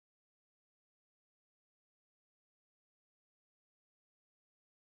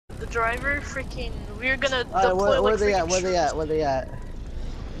driver, freaking, we're gonna deploy where they at? Where they at? Where they at?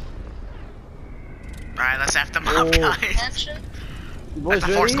 Alright, let's F them up, guys. Action. Boys That's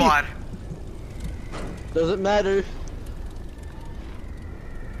the 4 ready? squad. Doesn't matter.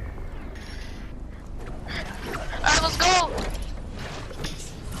 Alright, let's go!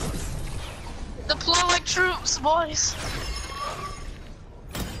 Deploy like troops, boys!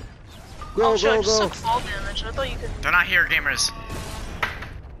 Go, shit, I go, just go. took fall damage. I thought you could. They're not here, gamers.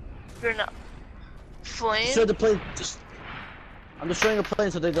 You're not. Flame? Destroy the plane. I'm destroying a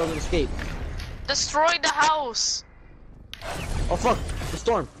plane so they don't escape. Destroy the house! Oh fuck, the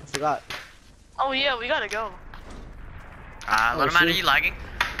storm. I forgot. Oh yeah, we gotta go. Let him out. Are you lagging?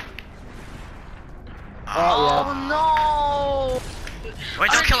 Oh, no! Wait,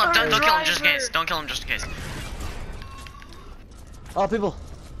 don't kill him. Our Don't kill him just in driver. case. Don't kill him just in case. Oh, people.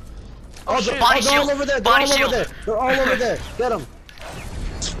 Oh, they're, shit. Body they're all shield. over there. They're Body all shield. over there. They're all over there. Get them.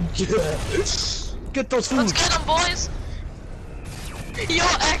 Get those food. Let's get them, boys! Yo,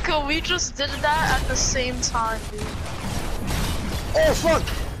 Echo, we just did that at the same time, dude. Oh fuck.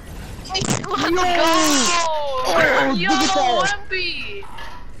 Let's Yo! go! Oh, Yo, look at that. Wimpy!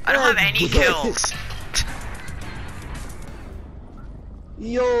 I don't have any kills.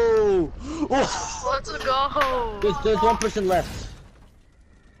 Yo. Oh. Let's go! There's one person left.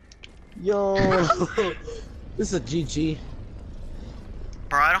 Yo. This is a GG.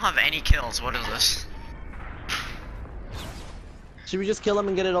 Bro, I don't have any kills. What is this? Should we just kill him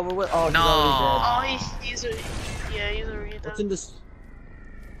and get it over with? Oh, No. He's already Oh, he's already dead. dead. What's in this?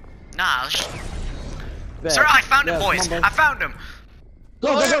 Nah. Bag? Sir, I found him, Yeah, boys. come on, I found him.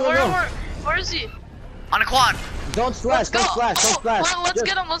 Go, go, go, go, go. Where is he? On a quad. Don't splash, don't splash, don't splash. Let's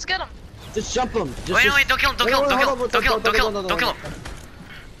get him, let's get him. Just jump him. Just, Wait, no, wait, don't kill him, don't kill him, don't kill him, don't kill him, don't kill him, don't kill him.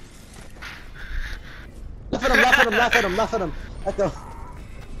 Laugh at him, laugh at him, laugh at him, laugh at him. Echo.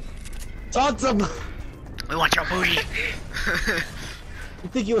 Taunt him. We want your booty. You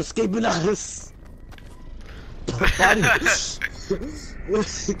think you're escaping us? Body.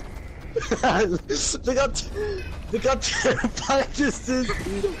 Look how terrifying this is.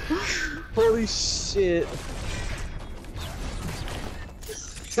 Holy shit.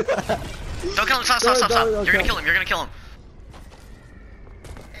 Don't kill him, stop. No, You're gonna kill him.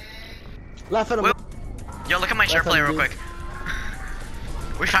 Laugh at him. Whoop. Yo, look at my share Laugh at play him, real quick.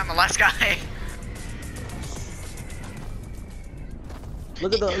 We found the last guy.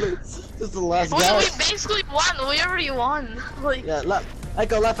 Look at this is the last We guy. basically won, we already won. Like, Yeah,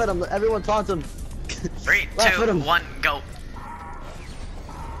 Echo, laugh at him. Everyone taunt him. 3, Laugh at 2, him. 1, go.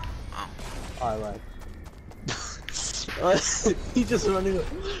 Oh. Alright. He's just running. You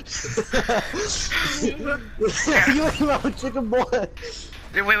ain't my chicken boy.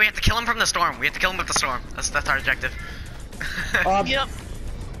 Wait, we have to kill him from the storm. We have to kill him with the storm. That's our objective. yep.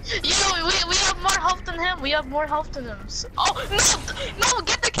 Yo, we have more health than him. We have more health than him. So, oh no!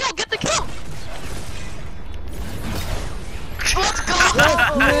 Get the kill! Get the kill! Let's go!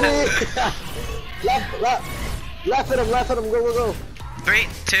 Laugh at him! Laugh at him! Go! Go! Go! 3,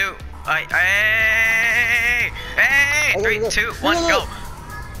 2, hey! 3, 2, 1, go!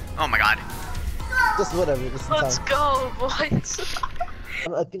 Oh my god. Just whatever. This Let's time. go, boys!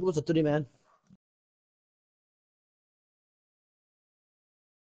 I think it was a 3-man.